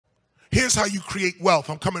Here's how you create wealth.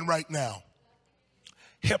 I'm coming right now.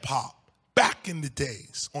 Hip hop, back in the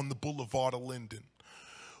days on the Boulevard of Linden,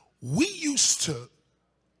 we used to,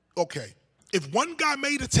 okay, if one guy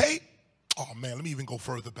made a tape, oh man, let me even go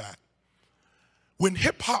further back. When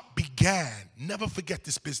hip hop began, never forget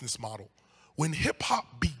this business model. When hip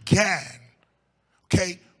hop began,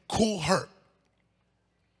 okay, Cool Herc.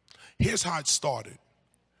 Here's how it started.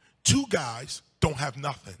 Two guys don't have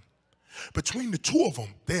nothing. Between the two of them,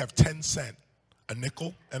 they have 10 cents, a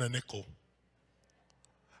nickel and a nickel.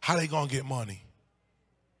 How they gonna get money?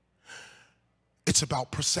 It's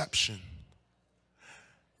about perception.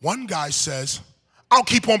 One guy says, I'll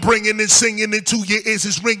keep on bringing and singing until your ears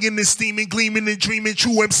is ringing and steaming, gleaming and dreaming,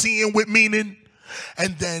 true MCing with meaning.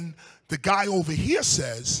 And then the guy over here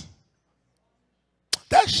says,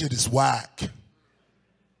 that shit is whack.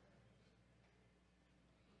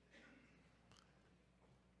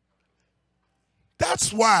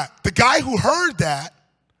 That's why the guy who heard that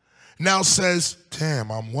now says,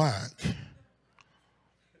 damn, I'm whack.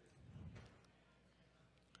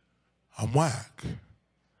 I'm whack.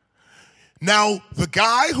 Now, the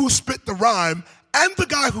guy who spit the rhyme and the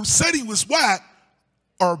guy who said he was whack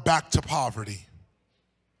are back to poverty.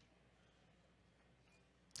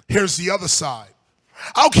 Here's the other side.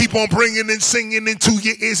 I'll keep on bringing and singing until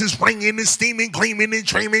your ears is ringing and steaming, gleaming and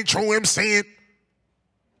dreaming, true I'm saying.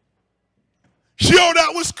 Yo, that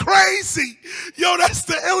was crazy. Yo, that's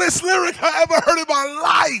the illest lyric I ever heard in my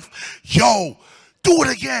life. Yo, do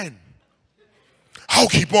it again. I'll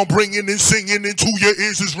keep on bringing and singing until your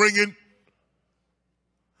ears is ringing.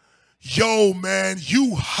 Yo, man,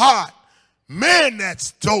 you hot. Man,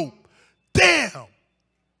 that's dope. Damn.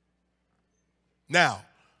 Now,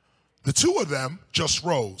 the two of them just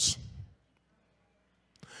rose.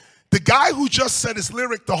 The guy who just said his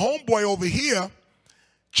lyric, the homeboy over here,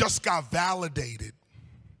 just got validated.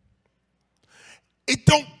 It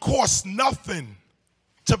don't cost nothing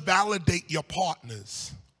to validate your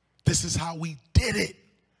partners. This is how we did it.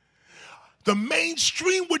 The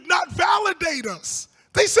mainstream would not validate us.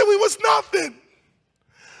 They said we was nothing.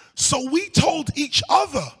 So we told each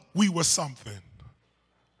other we were something.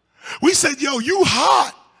 We said, yo, you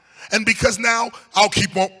hot. And because now I'll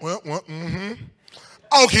keep on,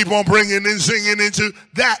 I'll keep on bringing and singing into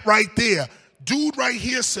that right there. Dude right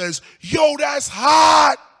here says, yo, that's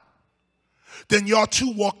hot. Then y'all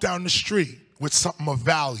two walk down the street with something of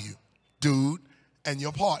value, dude and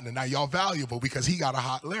your partner. Now y'all valuable because he got a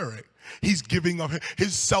hot lyric. He's giving up,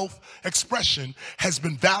 his self-expression has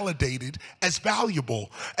been validated as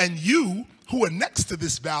valuable. And you, who are next to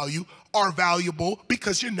this value, are valuable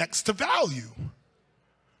because you're next to value.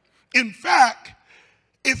 In fact,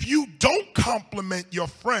 if you don't compliment your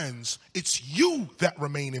friends, it's you that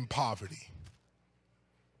remain in poverty.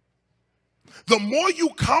 The more you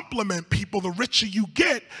compliment people, the richer you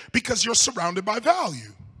get because you're surrounded by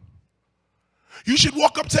value. You should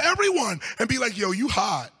walk up to everyone and be like, yo, you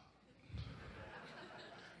hot.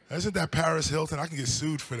 Isn't that Paris Hilton? I can get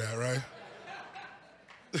sued for that,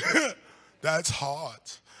 right? That's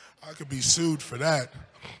hot. I could be sued for that.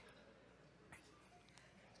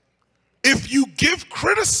 If you give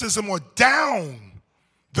criticism or down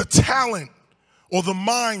the talent or the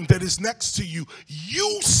mind that is next to you,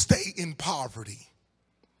 you stay in poverty.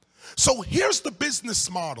 So here's the business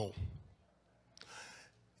model.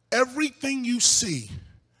 Everything you see,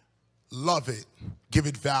 love it, give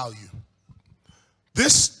it value.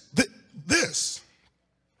 This,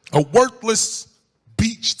 a worthless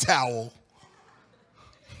beach towel.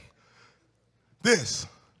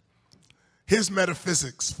 Here's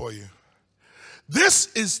metaphysics for you.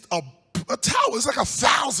 This is a towel. It's like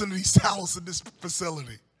 1,000 of these towels in this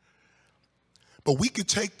facility. But we could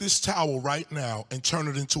take this towel right now and turn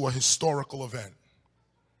it into a historical event.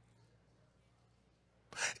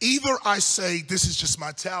 Either I say, this is just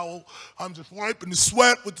my towel, I'm just wiping the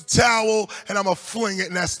sweat with the towel, and I'm going to fling it,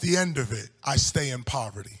 and that's the end of it. I stay in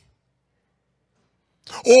poverty.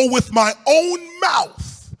 Or with my own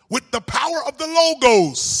mouth, with the power of the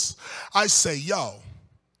logos, I say, yo,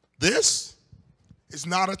 this is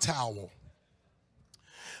not a towel.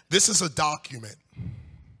 This is a document.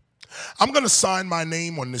 I'm going to sign my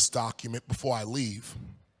name on this document before I leave.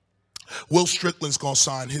 Will Strickland's going to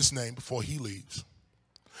sign his name before he leaves.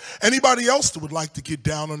 Anybody else that would like to get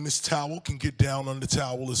down on this towel can get down on the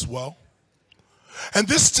towel as well. And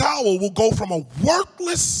this towel will go from a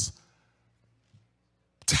worthless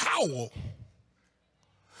towel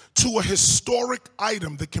to a historic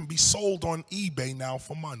item that can be sold on eBay now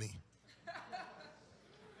for money.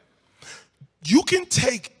 You can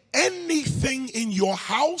take anything in your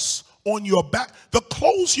house, on your back, the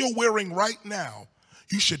clothes you're wearing right now,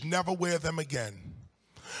 you should never wear them again.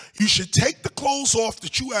 You should take the clothes off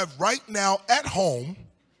that you have right now at home,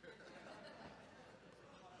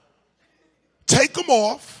 take them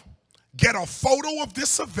off, get a photo of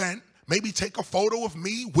this event, maybe take a photo of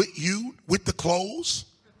me with you with the clothes,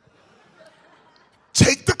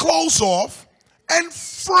 take the clothes off and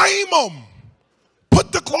frame them.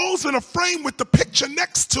 Put the clothes in a frame with the picture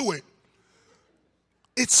next to it.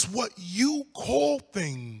 It's what you call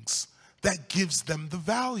things that gives them the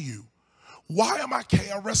value. Why am I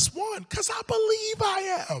KRS-One? Because I believe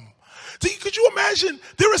I am. Could you imagine?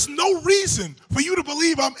 There is no reason for you to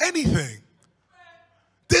believe I'm anything.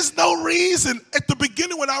 There's no reason. At the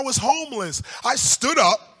beginning when I was homeless, I stood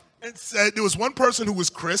up and said, there was one person who was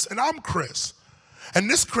Chris, and I'm Chris. And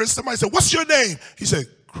this Chris, somebody said, what's your name? He said,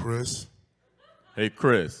 Chris. Hey,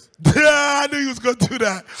 Chris. Yeah, I knew he was going to do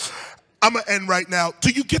that. I'm going to end right now. Do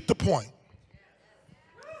you get the point?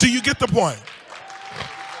 Do you get the point?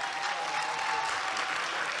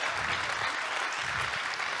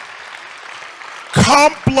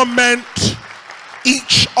 Complement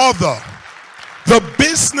each other. The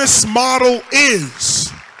business model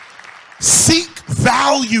is seek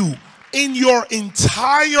value in your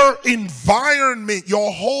entire environment.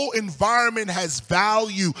 Your whole environment has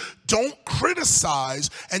value. Don't criticize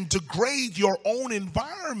and degrade your own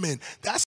environment. That's